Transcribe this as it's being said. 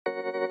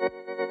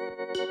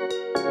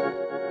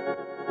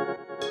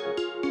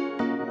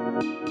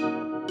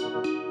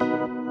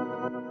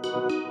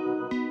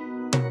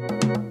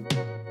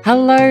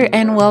Hello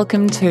and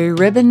welcome to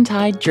Ribbon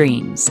Tied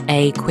Dreams,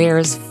 a queer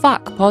as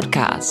fuck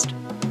podcast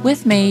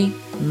with me,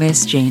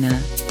 Miss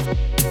Gina.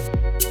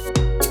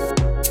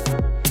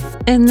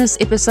 In this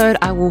episode,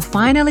 I will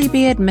finally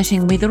be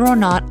admitting whether or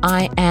not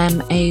I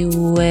am a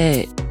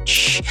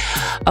witch.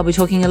 I'll be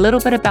talking a little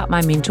bit about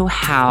my mental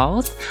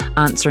health,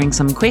 answering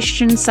some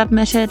questions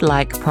submitted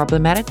like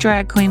problematic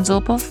drag queens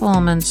or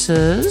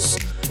performances,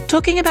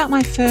 talking about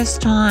my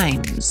first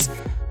times.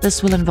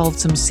 This will involve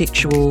some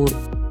sexual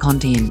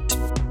content.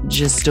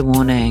 Just a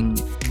warning.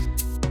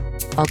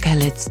 Okay,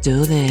 let's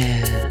do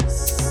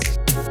this.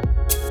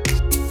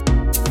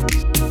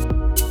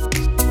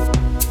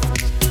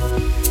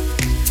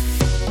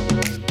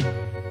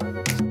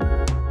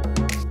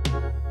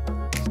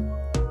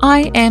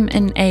 I am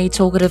in a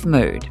talkative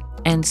mood,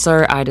 and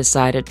so I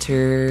decided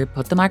to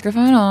put the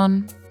microphone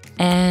on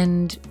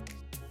and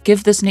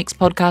give this next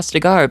podcast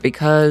a go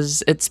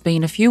because it's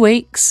been a few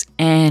weeks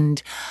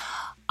and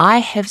I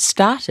have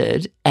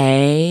started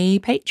a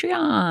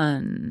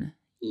Patreon.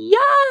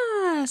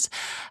 Yes!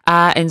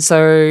 And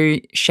so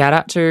shout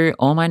out to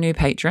all my new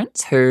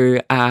patrons who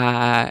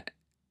are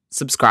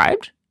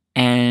subscribed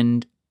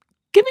and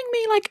giving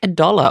me like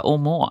 $1 or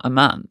more a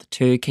month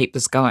to keep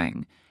this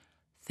going.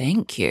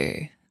 Thank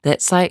you.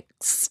 That's like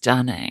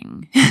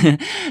stunning.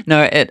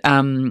 No, it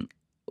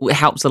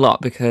helps a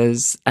lot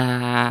because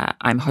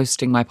I'm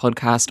hosting my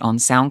podcast on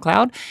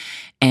SoundCloud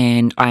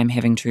and I'm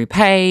having to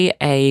pay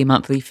a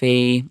monthly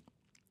fee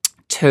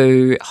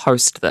to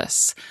host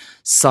this.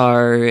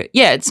 So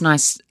yeah, it's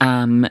nice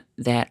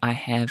that I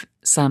have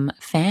some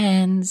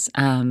fans.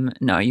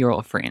 No, you're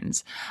all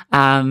friends.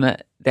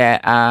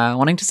 That are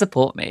wanting to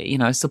support me,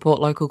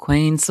 support local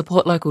queens,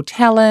 support local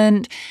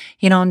talent,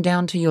 head on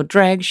down to your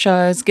drag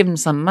shows, give them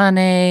some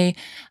money,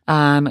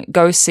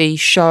 go see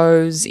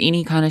shows,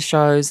 any kind of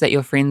shows that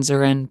your friends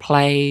are in,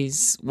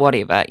 plays,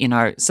 whatever,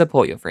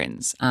 support your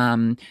friends.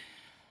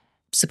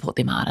 Support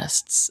them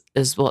artists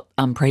is what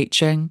I'm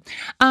preaching.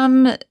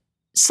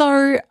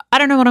 So I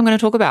don't know what I'm going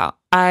to talk about.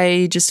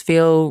 I just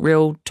feel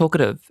real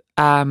talkative.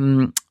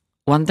 One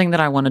thing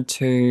that I wanted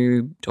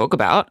to talk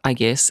about, I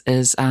guess,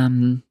 is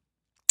am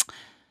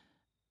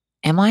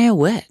I a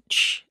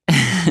witch?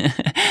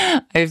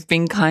 I've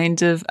been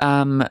kind of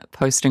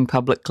posting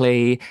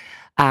publicly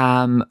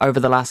over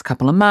the last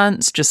couple of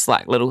months, just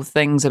like little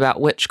things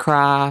about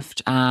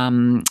witchcraft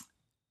that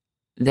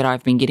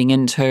I've been getting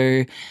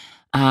into.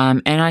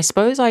 And I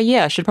suppose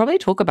I should probably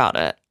talk about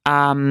it.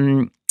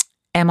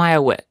 Am I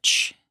a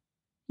witch?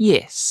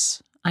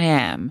 Yes, I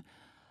am.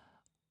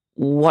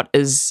 What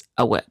is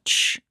a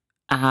witch?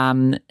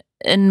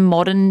 In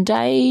modern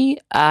day,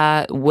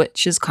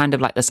 witch is kind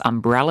of like this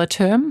umbrella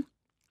term.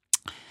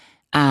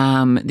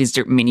 There's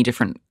many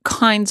different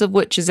kinds of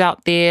witches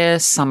out there.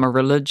 Some are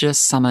religious,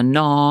 some are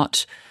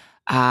not.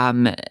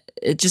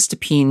 It just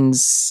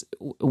depends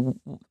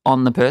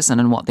on the person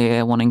and what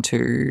they're wanting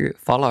to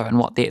follow and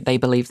what they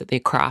believe that their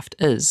craft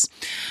is.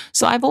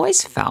 So I've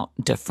always felt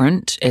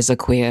different as a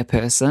queer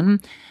person,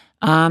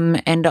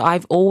 and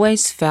I've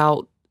always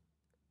felt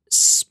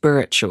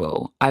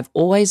spiritual. I've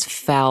always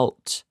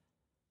felt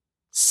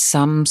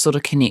some sort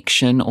of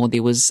connection, or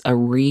there was a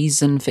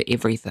reason for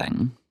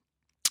everything.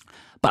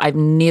 But I've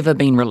never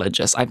been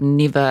religious. I've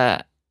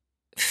never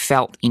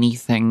felt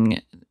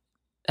anything,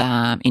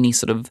 any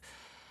sort of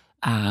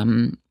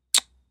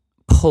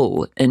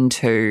pull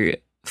into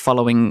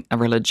following a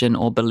religion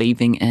or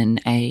believing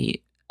in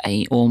a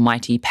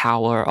almighty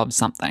power of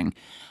something.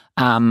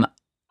 I've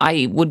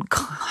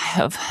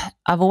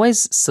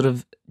always sort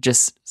of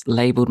just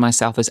labeled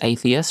myself as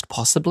atheist,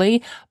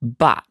 possibly,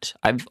 but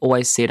I've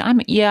always said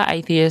I'm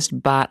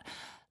atheist, but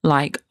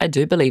like I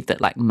do believe that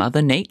like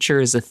Mother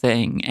Nature is a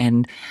thing.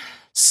 And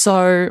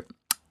so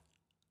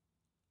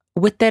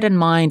with that in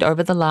mind,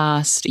 over the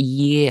last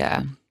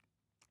year,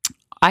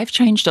 I've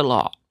changed a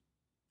lot.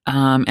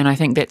 And I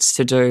think that's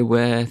to do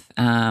with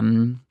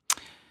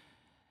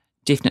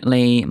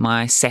definitely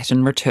my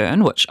Saturn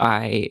return, which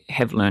I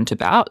have learnt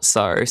about.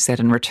 So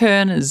Saturn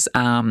return is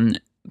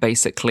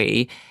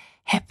basically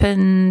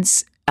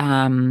happens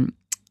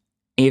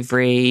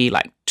every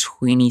like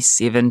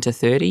 27 to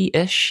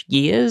 30-ish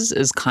years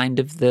is kind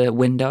of the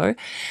window.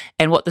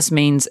 And what this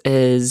means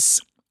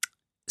is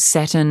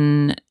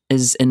Saturn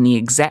is in the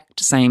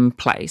exact same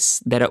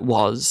place that it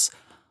was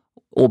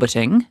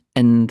orbiting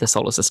in the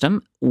solar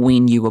system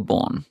when you were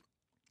born.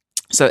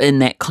 So in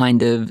that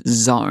kind of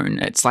zone,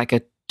 it's like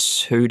a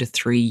 2 to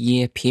 3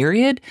 year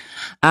period.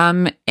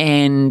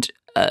 And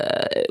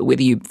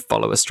whether you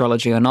follow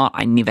astrology or not,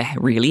 I never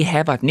really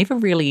have. I've never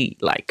really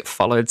like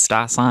followed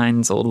star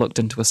signs or looked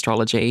into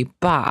astrology,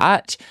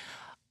 but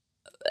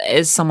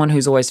as someone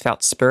who's always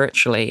felt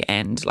spiritually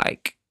and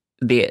like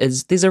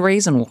there's a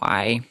reason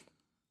why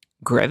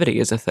gravity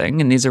is a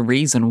thing, and there's a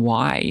reason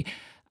why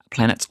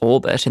planets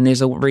orbit, and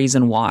there's a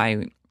reason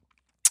why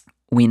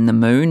when the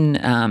moon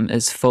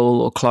is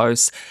full or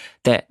close,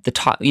 that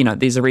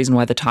there's a reason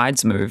why the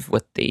tides move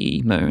with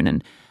the moon.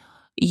 And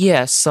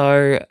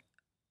so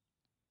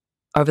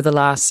over the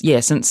last,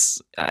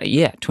 since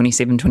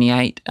 27,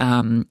 28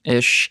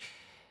 ish,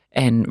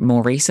 And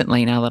more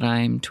recently, now that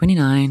I'm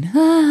 29,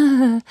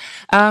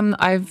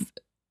 I've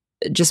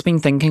just been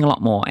thinking a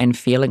lot more and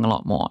feeling a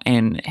lot more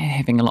and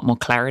having a lot more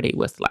clarity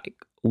with like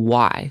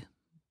why.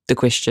 The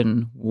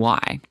question,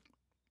 why?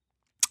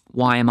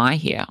 Why am I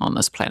here on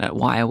this planet?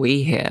 Why are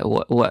we here?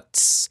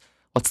 What's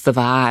the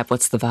vibe?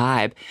 What's the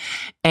vibe?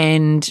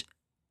 And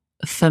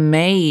for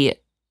me,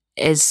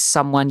 as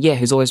someone,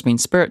 who's always been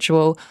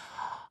spiritual,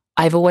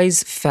 I've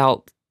always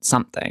felt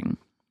something.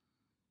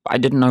 I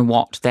didn't know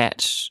what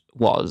that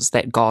was,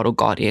 that god or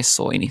goddess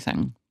or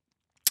anything.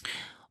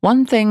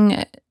 One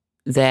thing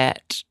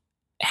that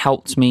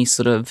helped me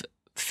sort of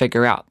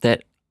figure out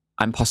that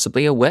I'm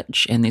possibly a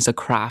witch and there's a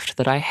craft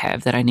that I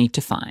have that I need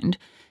to find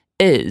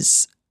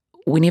is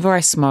whenever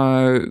I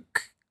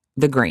smoke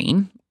the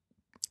green,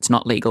 it's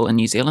not legal in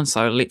New Zealand,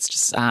 so let's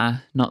just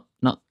not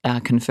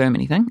confirm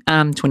anything.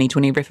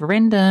 2020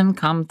 referendum,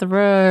 come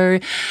through.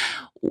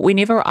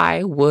 Whenever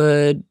I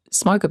would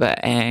smoke a bit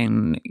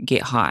and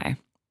get high,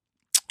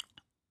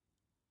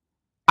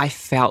 I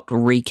felt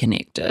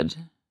reconnected.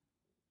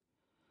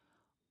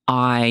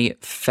 I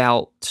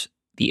felt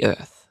the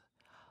earth.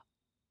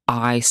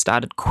 I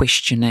started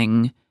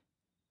questioning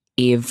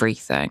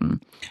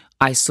everything.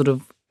 I sort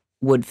of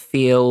would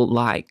feel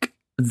like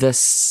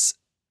this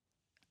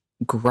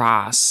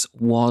grass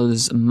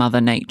was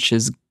Mother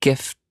Nature's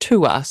gift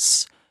to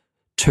us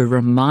to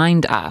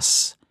remind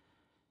us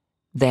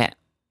that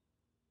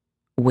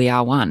we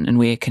are one and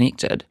we are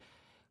connected.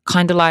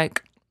 Kind of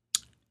like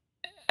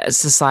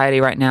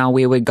society right now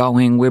where we're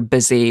going, we're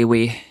busy,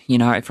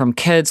 from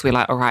kids, we're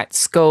like, all right,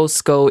 school,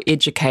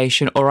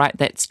 education, all right,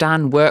 that's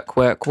done, work,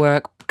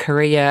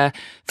 career,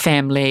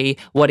 family,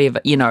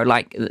 whatever,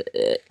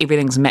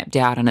 everything's mapped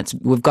out and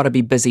we've got to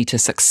be busy to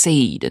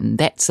succeed and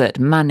that's it,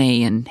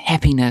 money and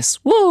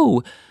happiness,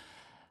 woo!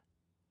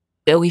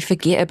 We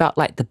forget about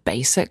like the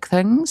basic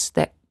things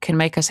that can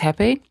make us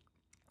happy.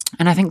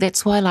 And I think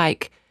that's why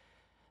like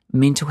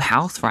mental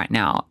health right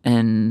now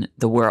in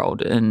the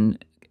world, in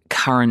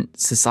current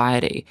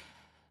society,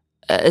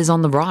 is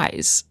on the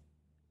rise.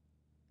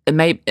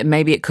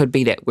 Maybe it could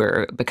be that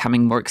we're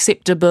becoming more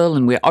acceptable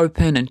and we're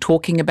open and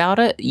talking about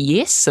it.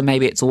 Yes, so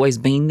maybe it's always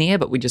been there,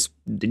 but we just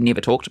never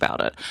talked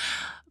about it.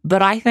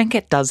 But I think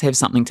it does have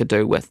something to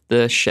do with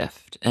the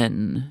shift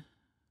in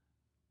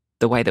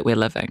the way that we're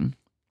living.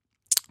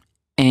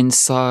 And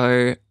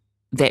so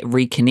that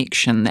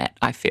reconnection that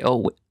I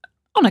feel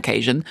on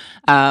occasion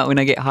when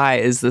I get high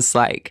is this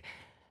like,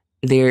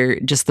 they're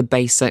just the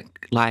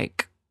basic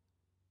like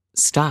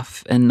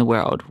stuff in the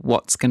world.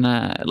 What's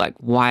gonna, like,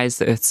 why is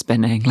the earth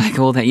spinning, like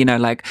all that,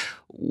 like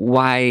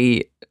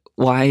why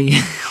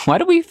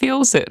do we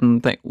feel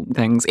certain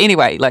things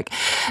anyway? Like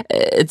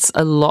it's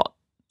a lot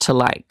to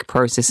like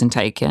process and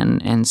take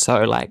in, and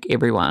so like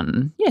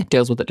everyone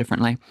deals with it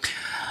differently.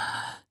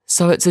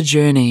 So it's a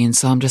journey, and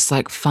so I'm just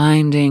like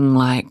finding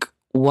like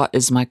what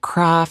is my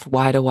craft,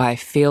 why do I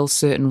feel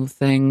certain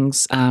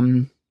things,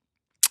 and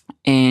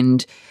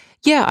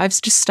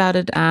I've just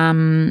started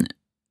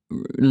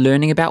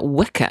learning about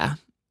Wicca.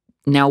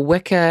 Now,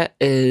 Wicca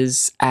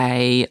is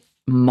a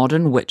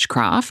modern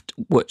witchcraft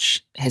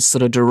which has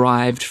sort of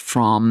derived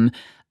from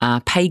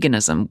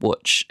paganism,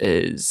 which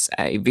is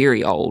a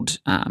very old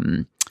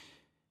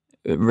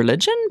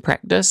religion,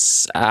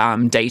 practice,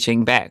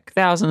 dating back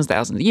thousands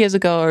of years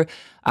ago,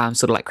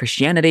 sort of like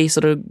Christianity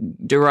sort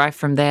of derived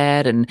from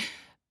that, and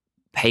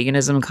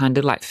paganism kind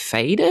of like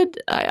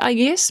faded, I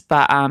guess,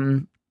 but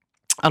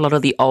a lot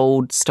of the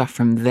old stuff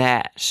from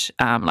that,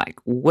 like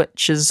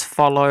witches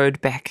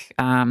followed back,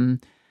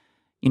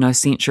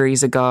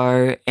 centuries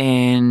ago.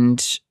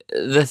 And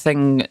the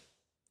thing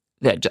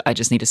that I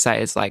just need to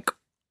say is like,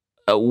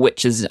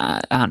 witches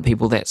aren't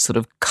people that sort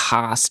of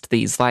cast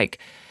these like,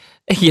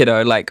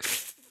 like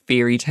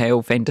fairy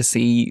tale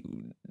fantasy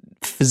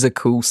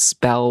physical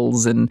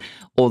spells and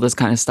all this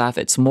kind of stuff.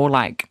 It's more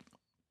like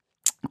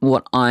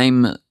what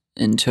I'm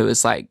into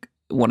is like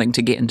wanting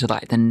to get into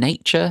like the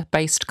nature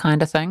based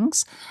kind of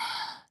things.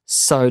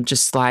 So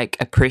just like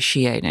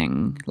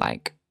appreciating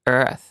like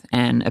earth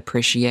and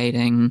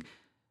appreciating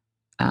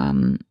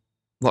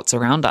what's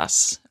around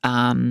us,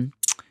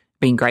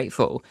 being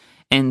grateful.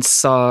 And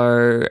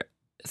so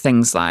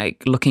things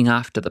like looking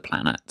after the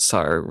planet,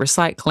 so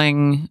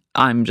recycling,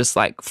 I'm just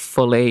like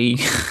fully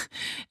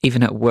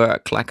even at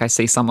work, like I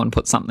see someone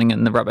put something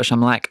in the rubbish,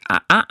 I'm like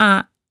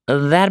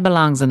that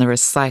belongs in the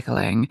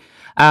recycling.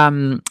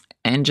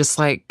 And just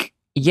like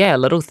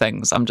little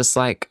things, I'm just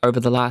like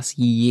over the last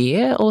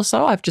year or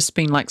so I've just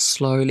been like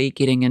slowly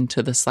getting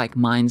into this like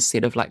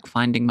mindset of like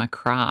finding my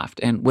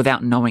craft, and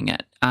without knowing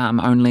it,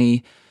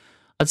 only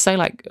I'd say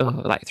like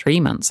 3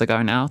 months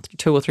ago now,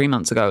 2 or 3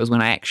 months ago is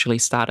when I actually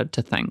started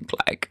to think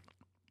like,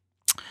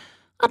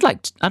 I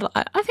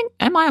think,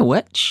 am I a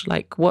witch?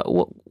 Like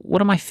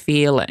what am I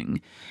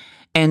feeling?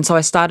 And so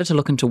I started to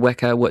look into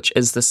Wicca, which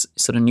is this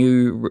sort of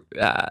new,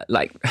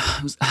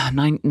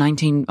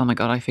 19, oh my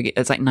God, I forget,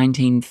 it's like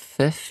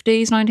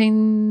 1950s,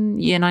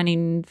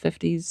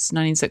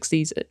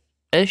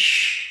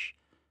 1960s-ish.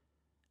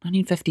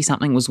 1950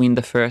 something was when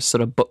the first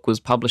sort of book was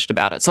published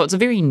about it. So it's a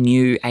very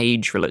new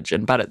age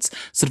religion, but it's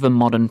sort of a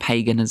modern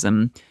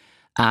paganism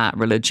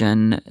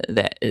religion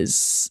that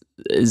is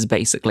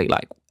basically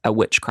like a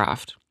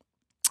witchcraft.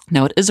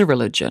 Now, it is a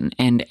religion,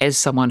 and as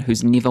someone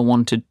who's never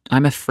wanted,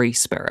 I'm a free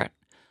spirit.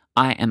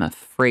 I am a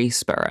free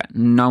spirit.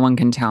 No one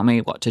can tell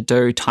me what to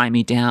do, tie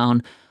me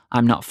down.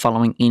 I'm not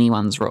following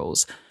anyone's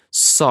rules.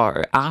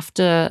 So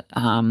after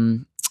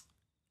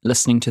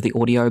listening to the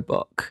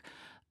audiobook,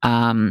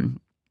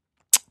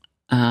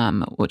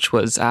 which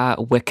was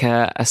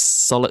Wicca,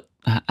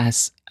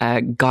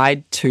 a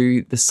guide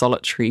to the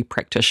solitary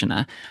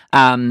practitioner,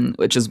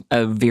 which is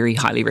a very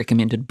highly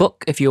recommended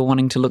book if you're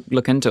wanting to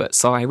look into it.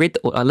 So I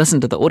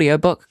listened to the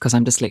audiobook because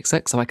I'm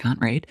dyslexic, so I can't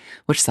read,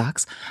 which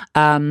sucks.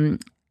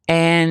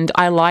 And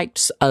I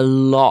liked a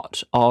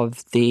lot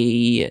of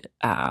the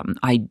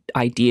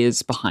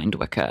ideas behind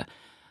Wicca,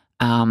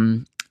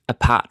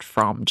 apart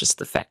from just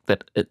the fact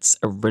that it's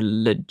a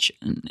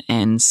religion.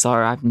 And so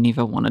I've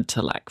never wanted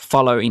to like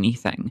follow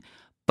anything,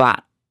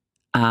 but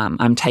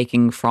I'm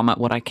taking from it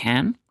what I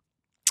can.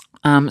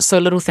 So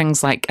little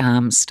things like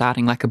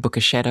starting like a book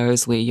of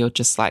shadows where you're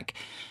just like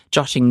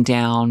jotting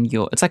down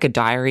it's like a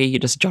diary, you're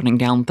just jotting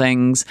down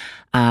things,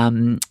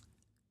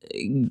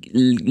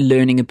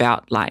 learning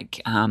about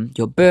like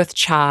your birth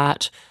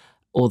chart,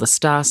 all the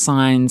star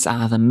signs,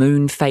 the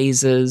moon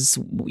phases,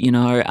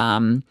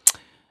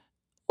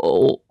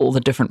 all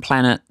the different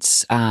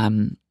planets,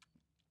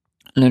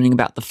 learning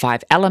about the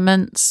 5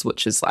 elements,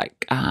 which is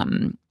like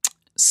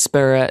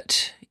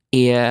spirit,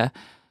 air,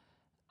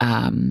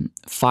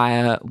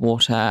 fire,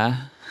 water,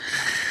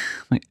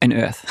 and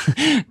earth.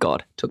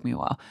 God, took me a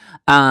while.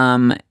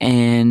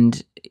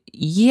 And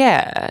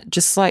yeah,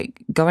 just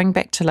like going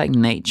back to like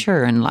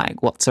nature and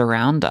like what's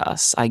around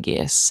us, I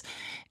guess.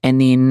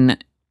 And then,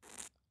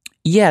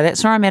 yeah,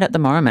 that's where I'm at the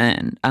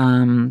moment.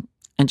 And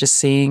just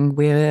seeing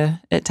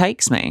where it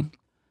takes me.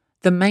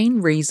 The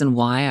main reason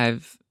why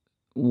I've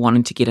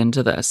wanted to get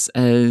into this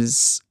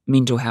is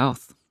mental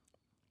health.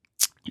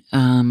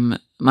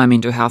 My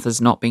mental health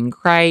has not been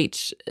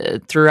great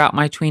throughout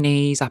my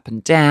 20s, up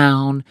and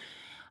down.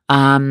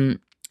 And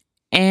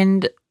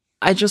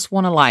I just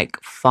want to like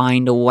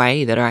find a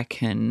way that I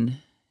can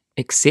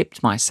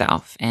accept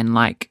myself and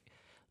like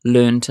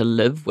learn to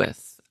live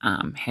with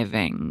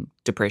having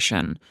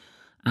depression.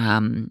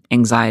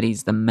 Anxiety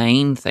is the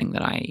main thing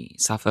that I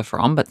suffer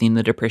from, but then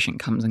the depression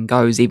comes and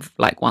goes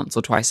like once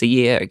or twice a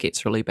year. It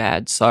gets really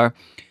bad. So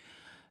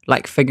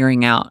like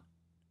figuring out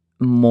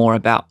more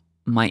about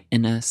my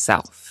inner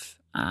self.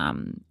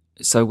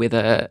 So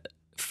whether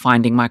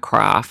finding my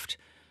craft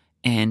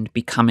and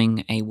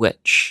becoming a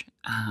witch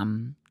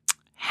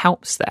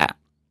helps that.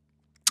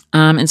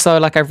 And so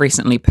like I've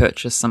recently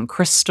purchased some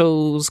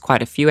crystals,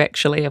 quite a few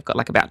actually. I've got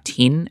like about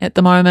 10 at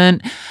the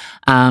moment.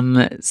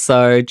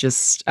 So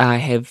just I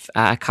have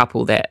a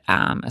couple that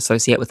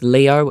associate with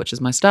Leo, which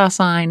is my star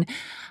sign.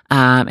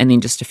 And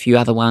then just a few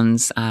other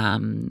ones.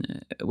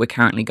 We're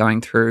currently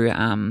going through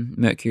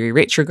Mercury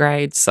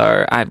retrograde,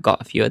 so I've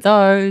got a few of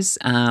those.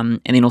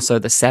 And then also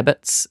the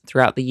Sabbats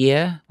throughout the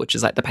year, which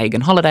is like the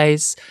pagan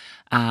holidays.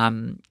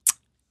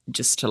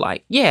 Just to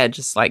like, yeah,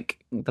 just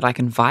like that I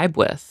can vibe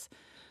with.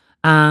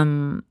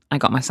 I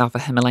got myself a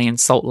Himalayan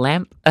salt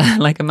lamp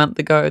like a month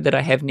ago that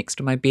I have next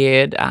to my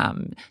bed.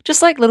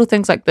 Just like little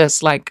things like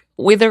this, like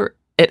whether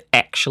it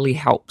actually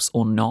helps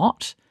or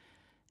not,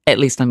 at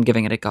least I'm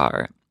giving it a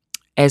go.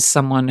 As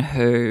someone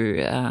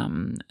who,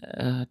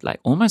 like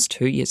almost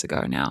 2 years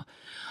ago now,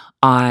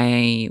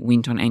 I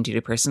went on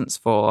antidepressants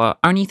for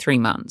only 3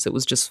 months. It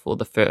was just for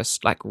the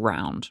first like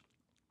round,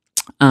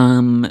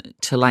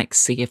 to like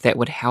see if that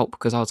would help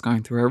because I was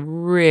going through a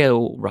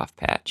real rough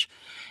patch.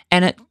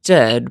 And it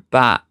did,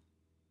 but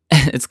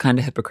it's kind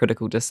of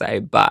hypocritical to say,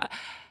 but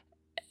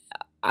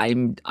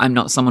I'm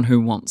not someone who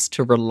wants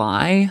to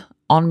rely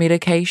on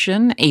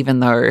medication, even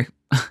though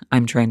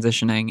I'm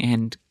transitioning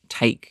and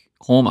take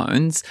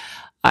hormones.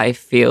 I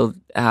feel,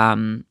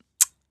 and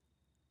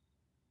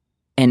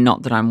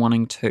not that I'm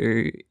wanting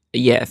to,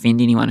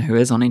 offend anyone who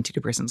is on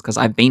antidepressants because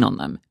I've been on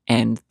them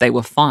and they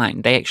were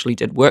fine. They actually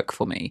did work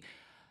for me.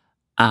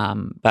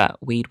 But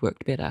weed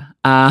worked better.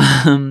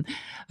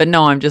 But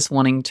no, I'm just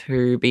wanting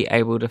to be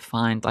able to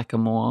find like a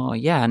more,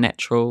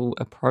 natural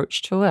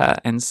approach to it.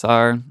 And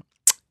so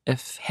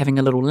if having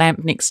a little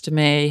lamp next to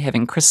me,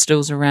 having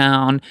crystals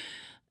around,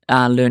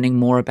 learning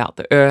more about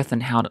the earth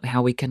and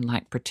how we can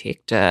like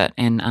protect it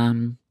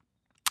and,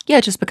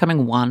 just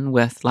becoming one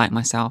with like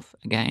myself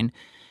again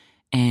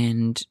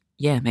and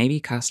maybe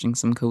casting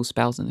some cool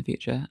spells in the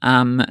future.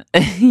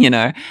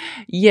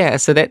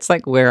 So that's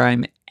like where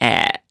I'm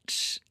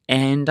at.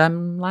 And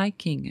I'm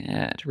liking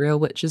it. Real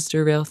witches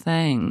do real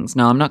things.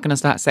 No, I'm not going to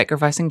start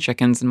sacrificing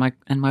chickens in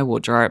my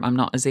wardrobe. I'm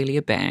not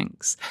Azealia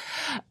Banks.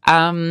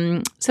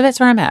 So that's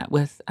where I'm at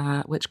with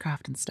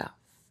witchcraft and stuff.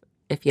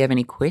 If you have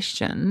any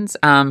questions,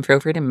 feel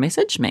free to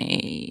message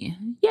me.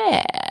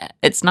 Yeah,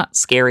 it's not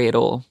scary at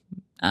all.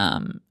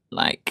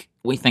 Like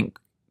we think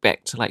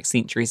back to like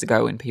centuries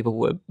ago when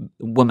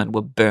women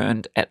were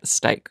burned at the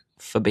stake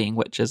for being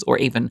witches, or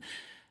even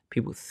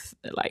people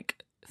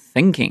like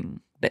thinking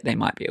that they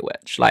might be a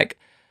witch. Like,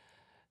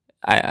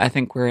 I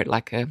think we're at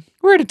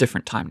a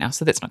different time now,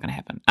 so that's not going to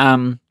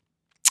happen.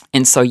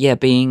 And so, yeah,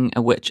 being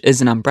a witch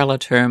is an umbrella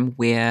term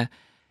where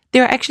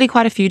there are actually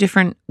quite a few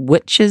different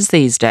witches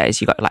these days.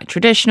 You've got like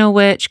traditional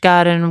witch,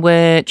 garden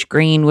witch,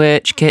 green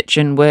witch,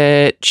 kitchen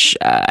witch,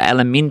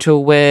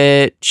 elemental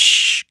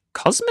witch,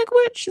 cosmic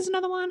witch is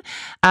another one.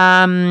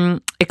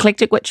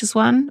 Eclectic witch is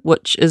one,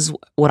 which is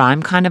what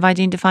I'm kind of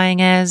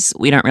identifying as.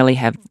 We don't really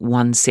have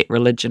one set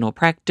religion or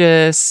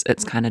practice.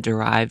 It's kind of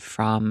derived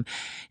from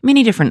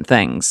many different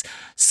things.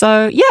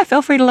 So yeah,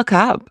 feel free to look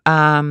up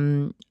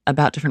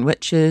about different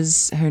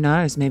witches. Who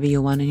knows? Maybe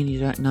you're one and you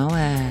don't know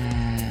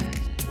it.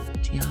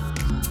 Yeah.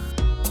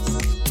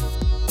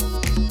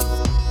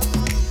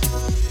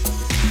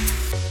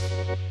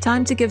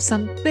 Time to give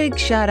some big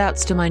shout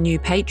outs to my new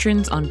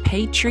patrons on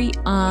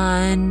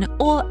Patreon.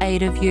 All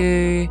 8 of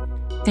you.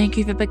 Thank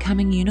you for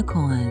becoming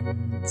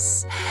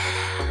unicorns.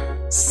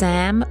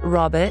 Sam,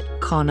 Robert,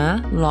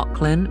 Connor,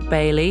 Lachlan,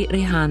 Bailey,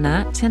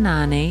 Rihanna,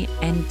 Tanani,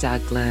 and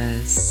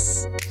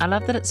Douglas. I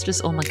love that it's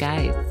just all my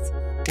gays.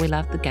 We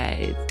love the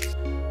gays.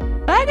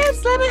 I can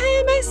slap my hand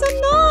and make some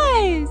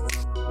noise.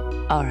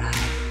 All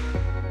right.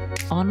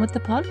 On with the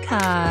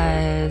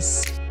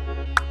podcast.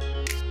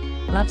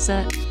 Loves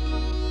it.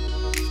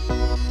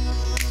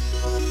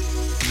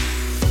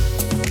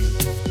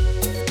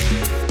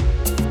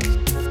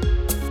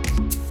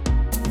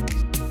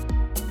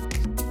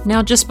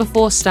 Now, just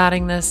before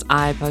starting this,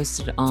 I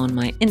posted on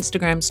my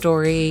Instagram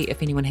story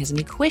if anyone has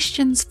any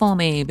questions for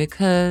me,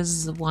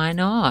 because why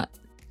not?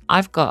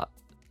 I've got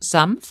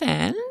some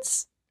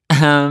fans.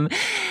 Let's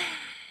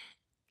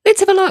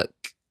have a look.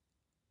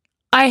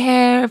 I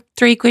have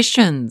 3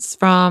 questions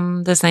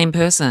from the same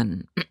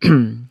person.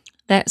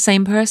 That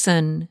same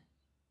person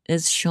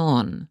is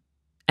Sean,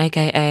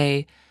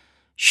 aka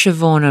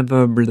Shavona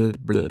blah, blah,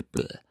 blah,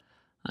 blah.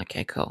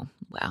 Okay, cool.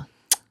 Wow.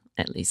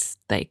 At least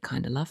they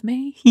kind of love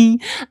me.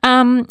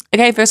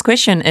 Okay, first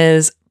question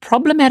is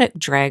problematic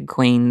drag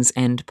queens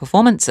and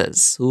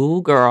performances.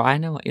 Ooh, girl, I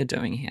know what you're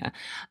doing here.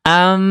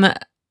 I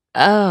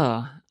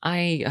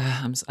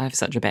have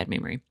such a bad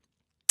memory.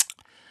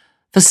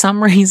 For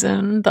some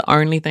reason, the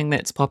only thing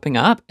that's popping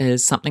up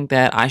is something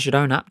that I should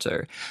own up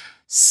to.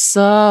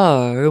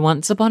 So,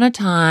 once upon a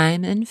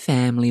time in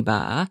Family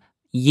Bar,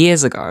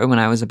 years ago when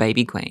I was a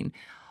baby queen,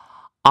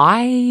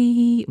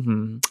 I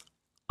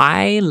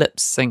lip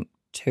synced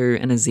to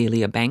an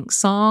Azealia Banks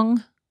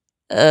song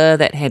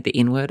that had the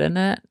N-word in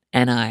it,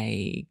 and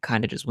I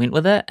kind of just went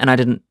with it, and I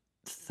didn't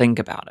think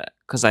about it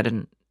because I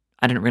didn't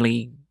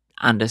really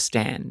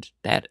understand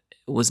that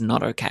it was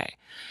not okay,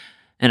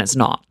 and it's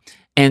not.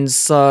 And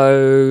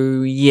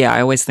so, yeah,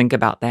 I always think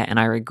about that and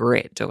I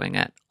regret doing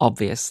it,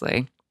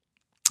 obviously.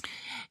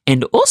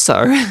 And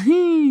also,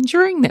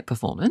 during that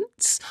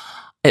performance,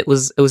 it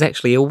was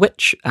actually a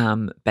witch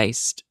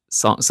based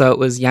song. So it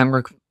was Young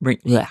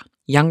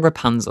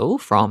Rapunzel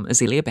from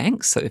Azealia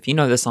Banks. So if you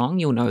know the song,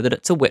 you'll know that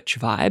it's a witch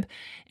vibe.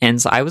 And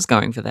so I was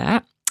going for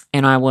that.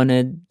 And I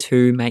wanted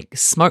to make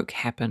smoke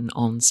happen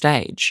on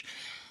stage.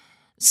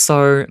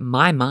 So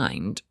my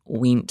mind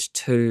went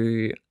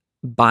to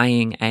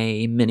buying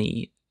a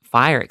mini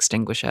fire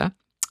extinguisher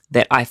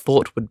that I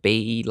thought would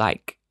be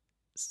like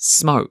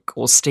smoke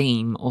or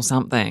steam or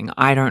something.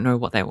 I don't know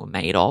what they were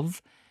made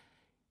of.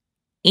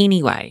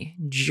 Anyway,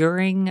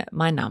 during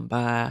my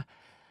number,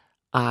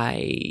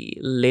 I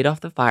let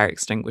off the fire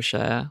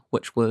extinguisher,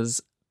 which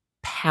was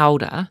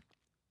powder,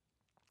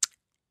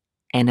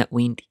 and it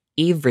went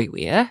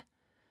everywhere.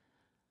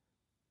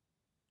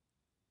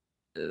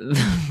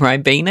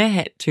 Ribena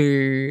had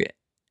to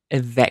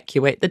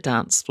evacuate the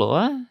dance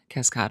floor,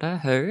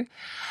 Cascada,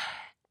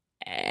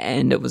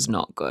 and it was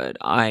not good.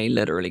 I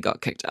literally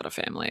got kicked out of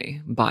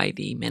family by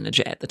the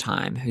manager at the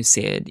time, who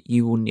said,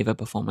 "You will never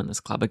perform in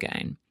this club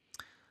again."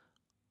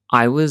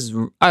 I was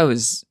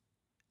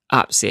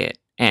upset,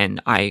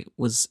 and I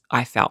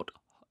felt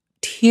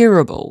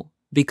terrible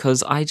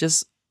because I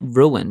just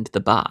ruined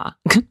the bar.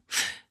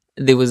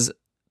 There was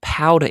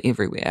powder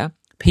everywhere.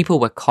 People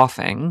were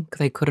coughing.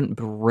 They couldn't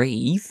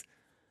breathe.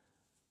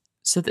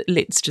 So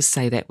let's just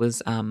say that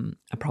was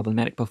a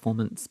problematic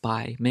performance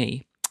by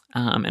me.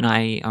 And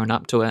I own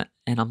up to it.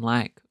 And I'm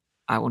like,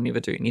 I will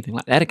never do anything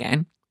like that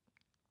again.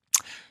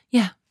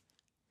 Yeah.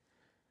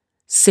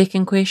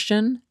 Second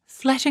question,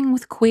 flatting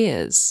with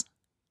queers.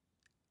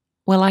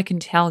 Well, I can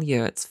tell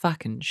you it's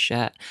fucking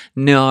shit.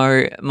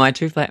 No, my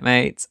 2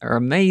 flatmates are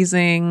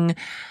amazing.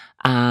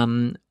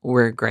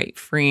 We're great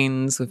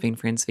friends. We've been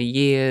friends for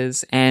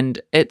years.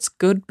 And it's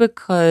good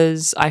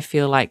because I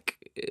feel like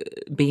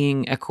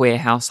being a queer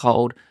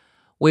household,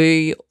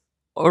 we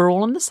are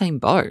all in the same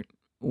boat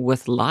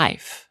with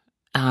life.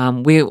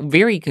 We're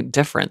very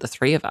different, the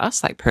 3 of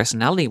us, like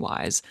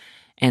personality-wise,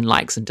 and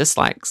likes and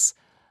dislikes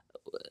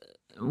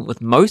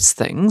with most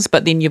things.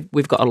 But then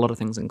we've got a lot of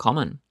things in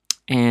common.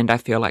 And I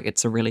feel like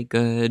it's a really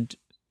good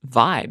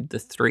vibe. The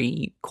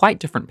 3 quite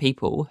different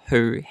people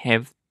who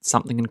have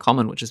something in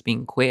common, which is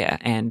being queer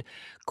and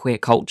queer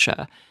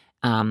culture,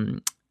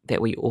 that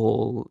we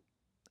all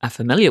are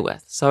familiar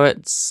with. So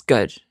it's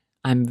good.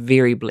 I'm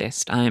very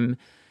blessed. I'm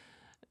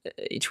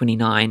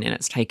 29 and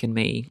it's taken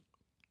me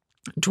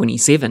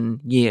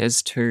 27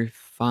 years to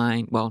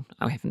find, well,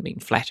 I haven't been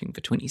flatting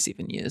for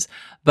 27 years,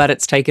 but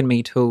it's taken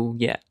me till,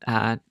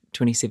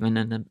 27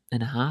 and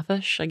a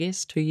half-ish, I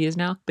guess, 2 years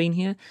now, been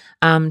here,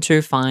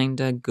 to find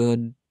a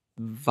good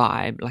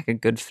vibe, like a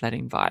good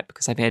flatting vibe,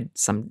 because I've had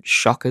some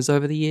shockers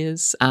over the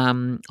years,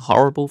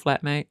 horrible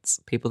flatmates,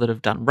 people that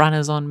have done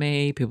runners on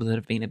me, people that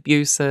have been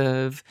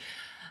abusive,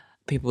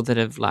 people that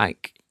have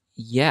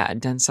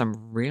done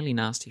some really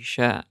nasty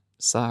shit.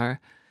 So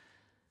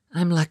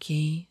I'm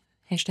lucky.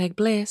 Hashtag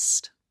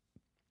blessed.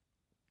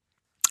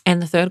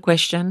 And the third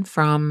question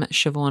from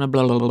Siobhan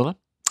blah, blah, blah, blah,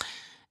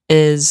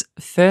 is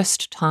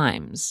first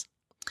times.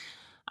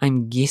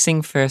 I'm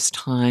guessing first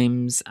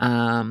times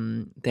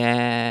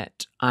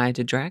that I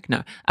did drag.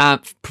 No,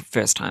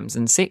 first times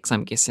in sex,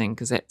 I'm guessing,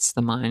 because that's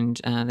the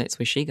mind, that's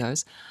where she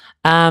goes.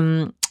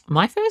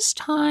 My first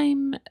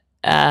time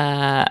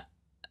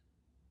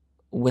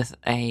with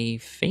a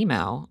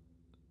female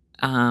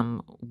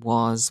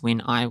was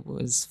when I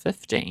was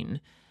 15.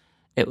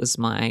 It was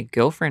my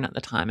girlfriend at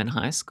the time in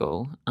high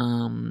school.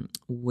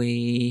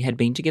 We had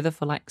been together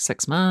for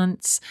 6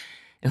 months.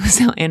 It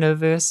was our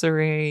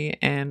anniversary,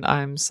 and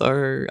I'm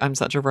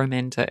such a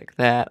romantic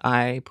that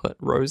I put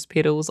rose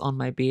petals on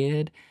my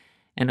bed,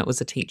 and it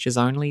was a teachers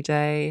only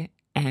day,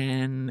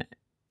 and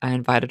I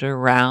invited her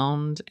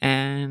around,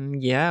 and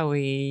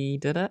we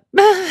did it.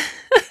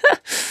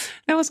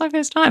 That was my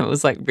first time. It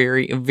was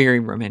very, very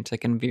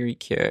romantic and very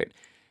cute.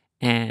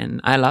 And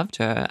I loved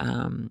her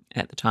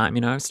at the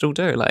time, I still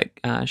do.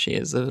 She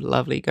is a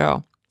lovely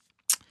girl.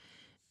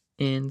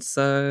 And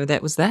so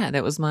that was that.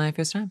 That was my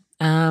first time.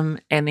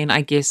 And then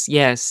I guess,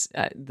 yes,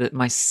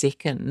 my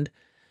second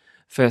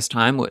first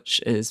time,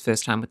 which is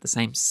first time with the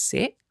same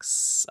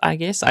sex, I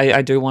guess.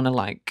 I do want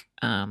to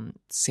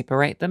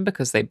separate them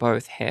because they're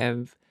both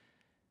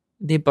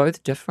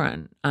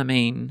different. I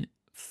mean,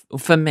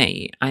 for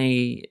me,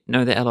 I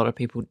know that a lot of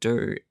people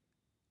do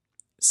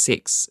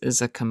sex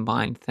is a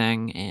combined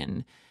thing,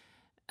 and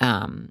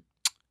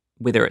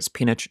whether it's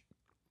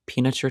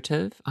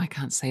penetrative, I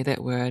can't say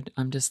that word,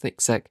 I'm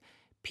dyslexic,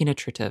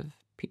 penetrative,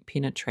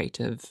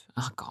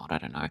 oh God, I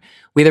don't know,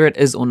 whether it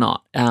is or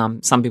not.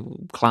 Some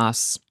people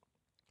class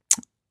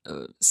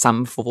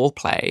some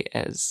foreplay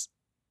as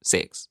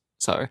sex,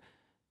 so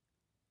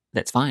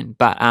that's fine,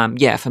 but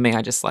for me,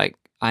 I just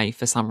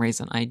for some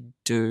reason, I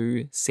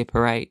do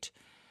separate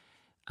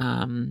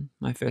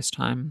my first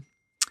time.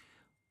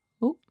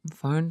 Oh,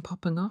 phone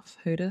popping off.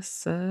 Who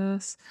this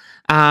is?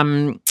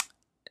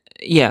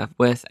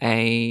 With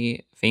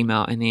a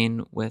female, and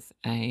then with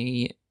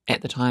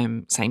at the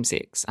time, same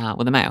sex,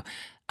 with a male.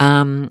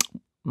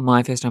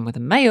 My first time with a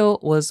male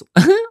was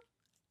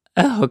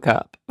a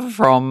hookup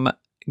from,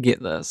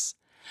 get this,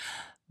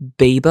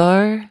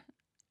 Bebo.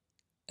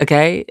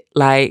 Okay,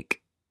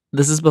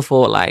 this is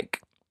before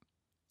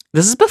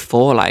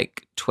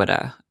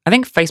Twitter. I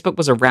think Facebook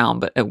was around,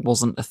 but it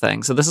wasn't a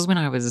thing. So this is when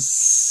I was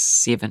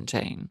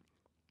 17.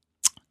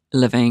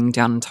 Living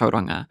down in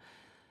Tauranga,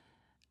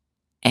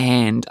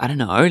 and I don't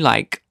know,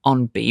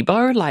 on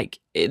Bebo,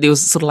 there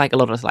was sort of a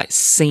lot of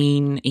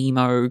scene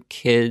emo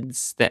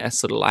kids that are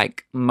sort of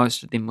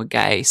most of them were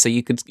gay, so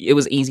it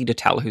was easy to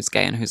tell who's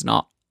gay and who's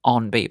not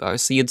on Bebo.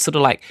 So you'd sort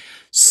of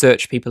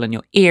search people in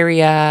your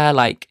area,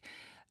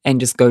 and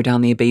just go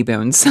down their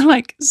Bebo and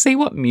see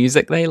what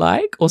music they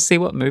like or see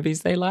what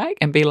movies they like,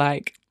 and be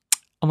I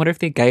wonder if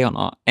they're gay or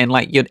not, and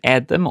you'd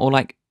add them, or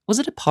was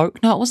it a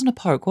poke? No, it wasn't a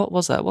poke. What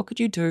was it? What could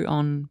you do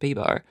on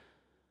Bebo?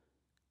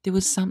 There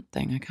was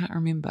something. I can't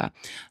remember.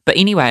 But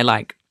anyway,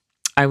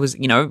 I was,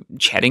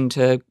 chatting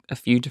to a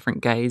few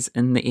different gays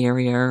in the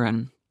area,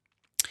 and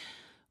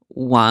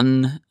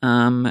one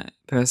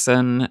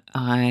person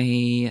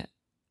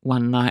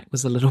one night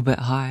was a little bit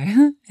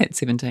high at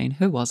 17.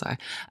 Who was I?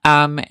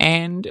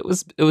 And it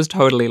was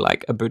totally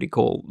a booty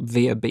call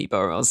via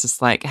Bebo. I was just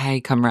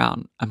hey, come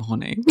round. I'm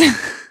horny.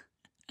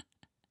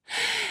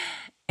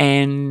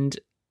 And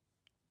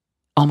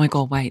oh my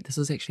God, wait, this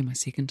was actually my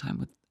second time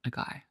with a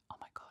guy. Oh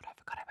my God, I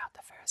forgot about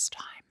the first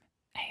time.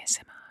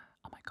 ASMR.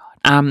 Oh my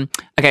God.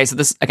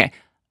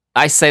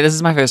 I say this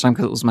is my first time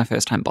because it was my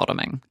first time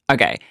bottoming.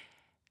 Okay.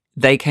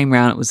 They came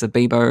round, it was a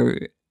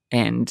Bebo,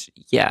 and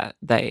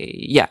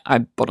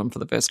I bottomed for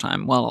the first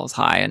time while I was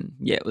high, and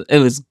it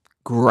was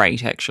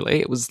great actually.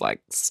 It was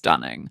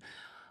stunning.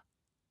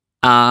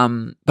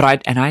 But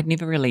I'd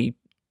never really,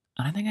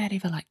 I don't think I'd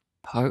ever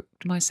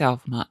poked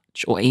myself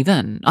much, or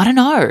even, I don't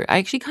know, I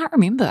actually can't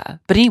remember.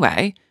 But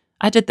anyway,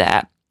 I did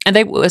that, and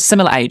they were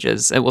similar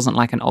ages. It wasn't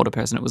an older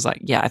person. It was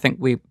I think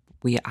we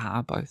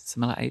are both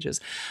similar ages.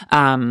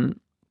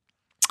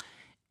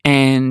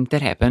 And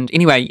that happened.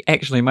 Anyway,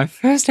 actually, my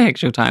first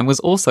actual time was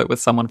also with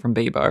someone from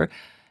Bebo,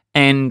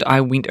 and I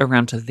went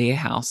around to their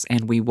house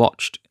and we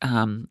watched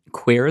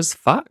Queer as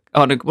Fuck.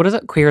 Oh, no, what is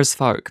it? Queer as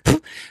Folk.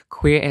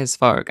 Queer as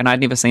Folk. And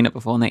I'd never seen it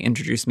before, and they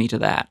introduced me to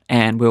that.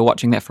 And we were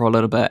watching that for a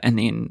little bit, and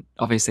then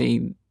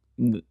obviously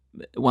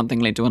one thing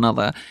led to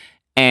another.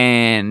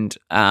 And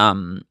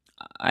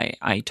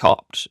I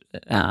topped.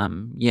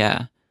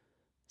 Yeah.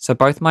 So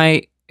both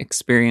my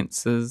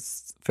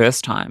experiences,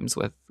 first times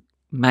with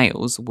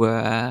males,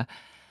 were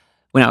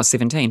when I was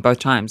 17. Both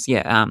times,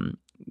 yeah.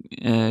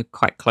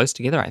 Quite close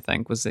together, I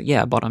think, was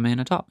a bottom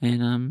and a top.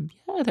 And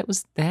yeah, that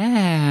was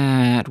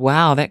that.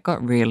 Wow, that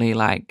got really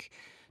like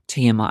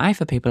TMI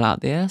for people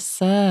out there.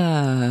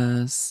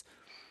 Sis.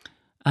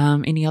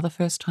 Any other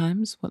first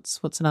times?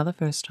 What's another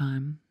first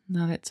time?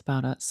 No, that's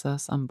about it,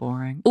 sis. I'm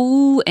boring.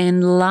 Ooh,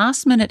 and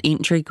last minute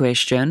entry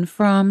question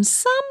from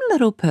some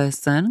little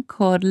person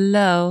called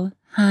Lo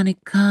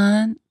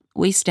Honeycon.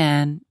 We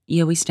stan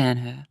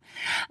her.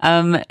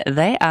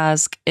 They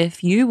ask,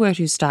 if you were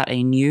to start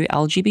a new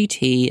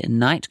LGBT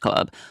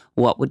nightclub,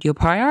 what would your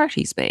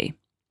priorities be?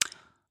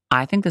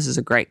 I think this is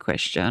a great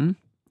question.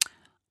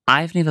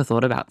 I've never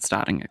thought about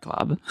starting a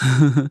club.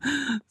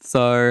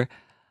 So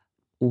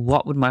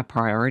what would my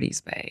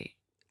priorities be?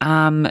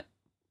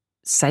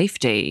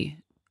 Safety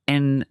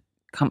and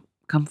oh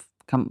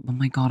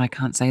my God, I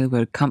can't say the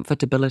word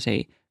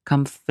comfortability.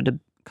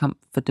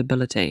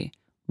 Comfortability.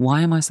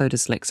 Why am I so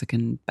dyslexic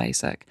and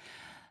basic?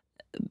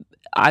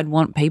 I'd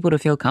want people to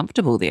feel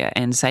comfortable there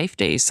and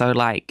safety. So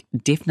like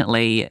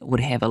definitely would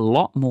have a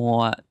lot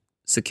more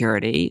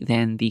security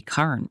than the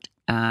current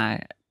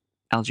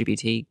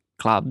LGBT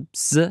club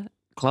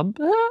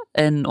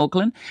in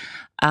Auckland.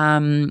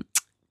 Around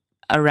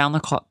the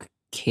clock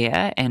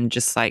care and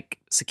just like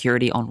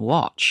security on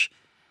watch.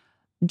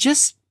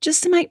 Just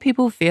to make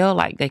people feel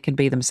like they can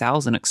be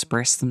themselves and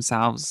express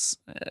themselves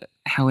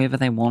however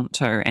they want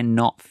to and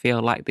not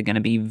feel like they're going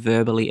to be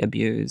verbally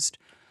abused.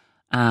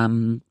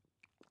 I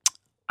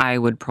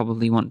would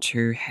probably want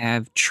to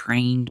have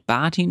trained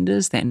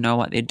bartenders that know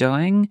what they're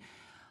doing.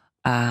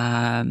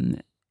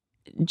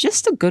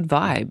 Just a good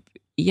vibe.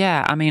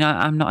 Yeah, I mean,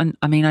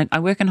 I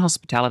work in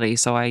hospitality,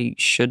 so I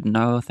should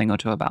know a thing or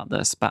two about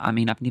this, but I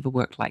mean, I've never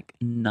worked like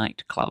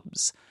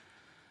nightclubs.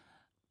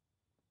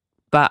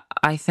 But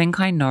I think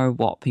I know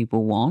what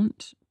people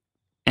want,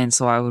 and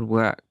so I would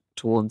work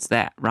towards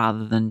that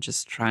rather than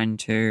just trying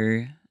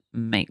to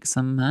make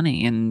some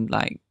money and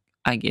like,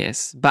 I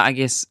guess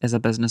as a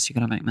business, you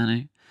got to make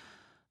money.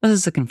 This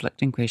is a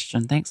conflicting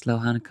question. Thanks, Lil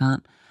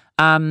Hanakant.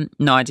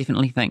 No, I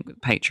definitely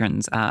think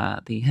patrons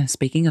are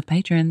speaking of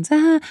patrons,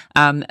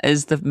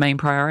 is the main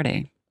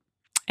priority.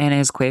 And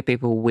as queer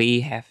people,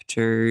 we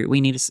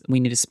need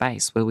a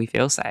space where we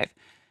feel safe.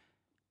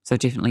 So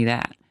definitely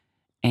that.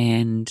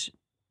 And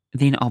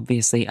then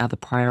obviously other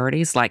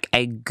priorities like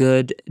a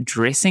good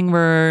dressing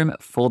room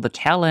for the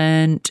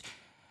talent,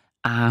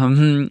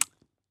 a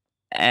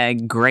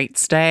great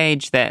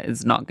stage that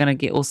is not going to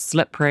get all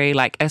slippery,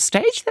 like a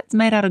stage that's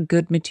made out of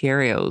good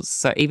materials.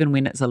 So even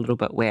when it's a little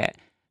bit wet,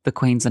 the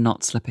queens are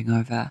not slipping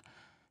over.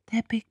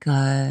 That'd be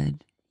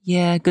good.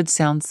 Yeah, good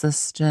sound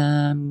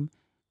system,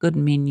 good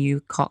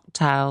menu,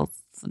 cocktails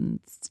and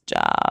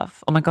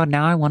stuff. Oh my God,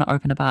 now I want to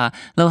open a bar.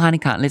 Little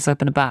Honeycant, let's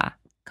open a bar.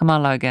 Come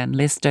on, Logan,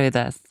 let's do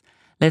this.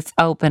 Let's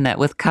open it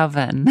with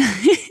Coven.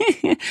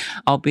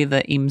 I'll be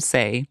the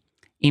MC.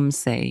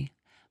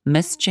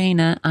 Miss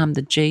Gina, I'm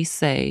the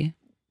GC.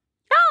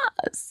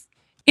 Yes.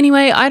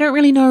 Anyway, I don't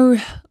really know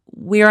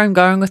where I'm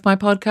going with my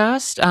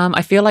podcast.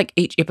 I feel like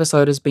each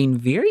episode has been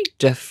very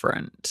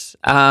different.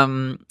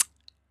 But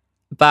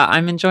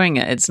I'm enjoying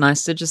it. It's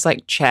nice to just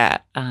like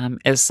chat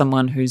as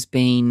someone who's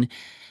been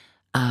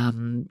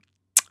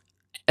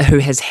who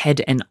has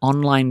had an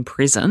online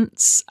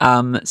presence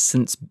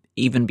since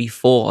even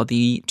before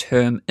the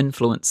term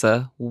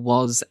influencer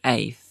was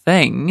a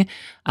thing.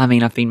 I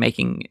mean, I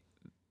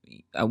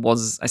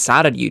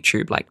started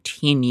YouTube like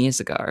 10 years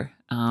ago.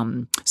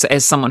 So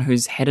as someone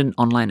who's had an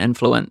online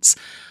influence,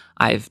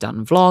 I've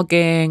done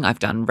vlogging, I've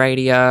done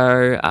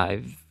radio,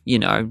 I've,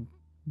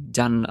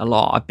 done a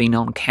lot. I've been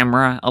on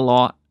camera a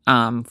lot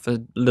for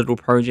little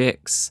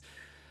projects.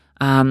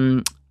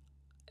 I'm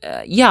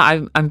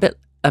a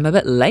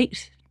bit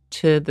late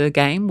to the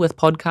game with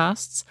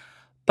podcasts,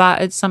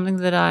 but it's something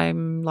that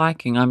I'm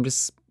liking.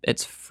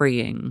 It's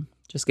freeing,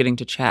 just getting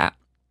to chat.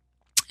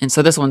 And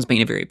so this one's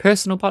been a very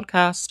personal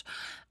podcast.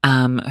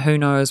 Who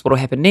knows what will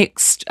happen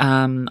next?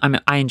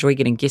 I enjoy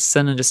getting guests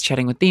in and just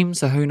chatting with them.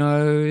 So who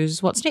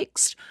knows what's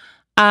next?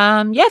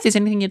 If there's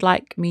anything you'd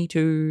like me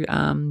to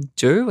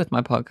do with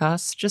my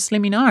podcast, just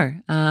let me know.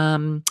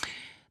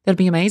 That'd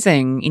be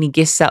amazing. Any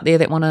guests out there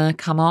that want to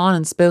come on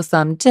and spill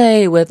some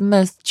tea with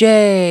Miss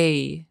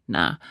J?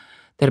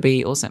 That'd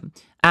be awesome.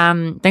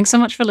 Thanks so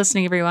much for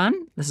listening,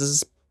 everyone. This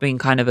has been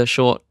kind of a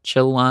short,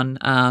 chill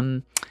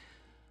one.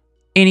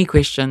 Any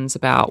questions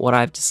about what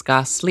I've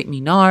discussed, let me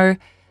know.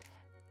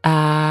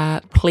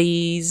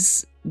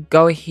 Please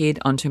go ahead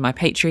onto my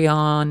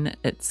Patreon.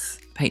 It's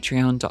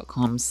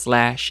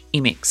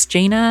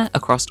patreon.com/mxgina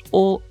across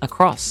all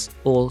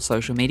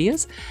social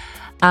medias.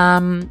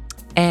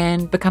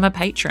 And become a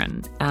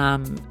patron.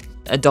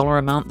 $1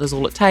 a month is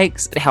all it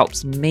takes. It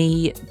helps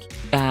me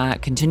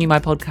continue my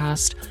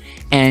podcast,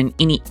 and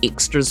any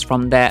extras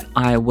from that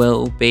I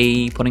will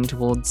be putting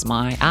towards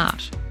my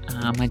art,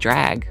 my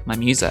drag, my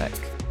music.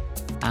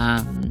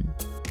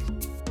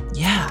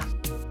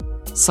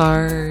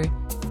 So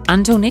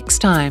Until next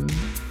time,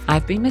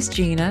 I've been Miss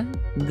Gina.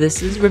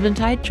 This is Ribbon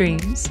Tied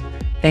Dreams.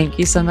 Thank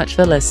you so much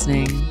for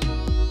listening.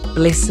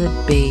 Blessed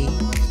be.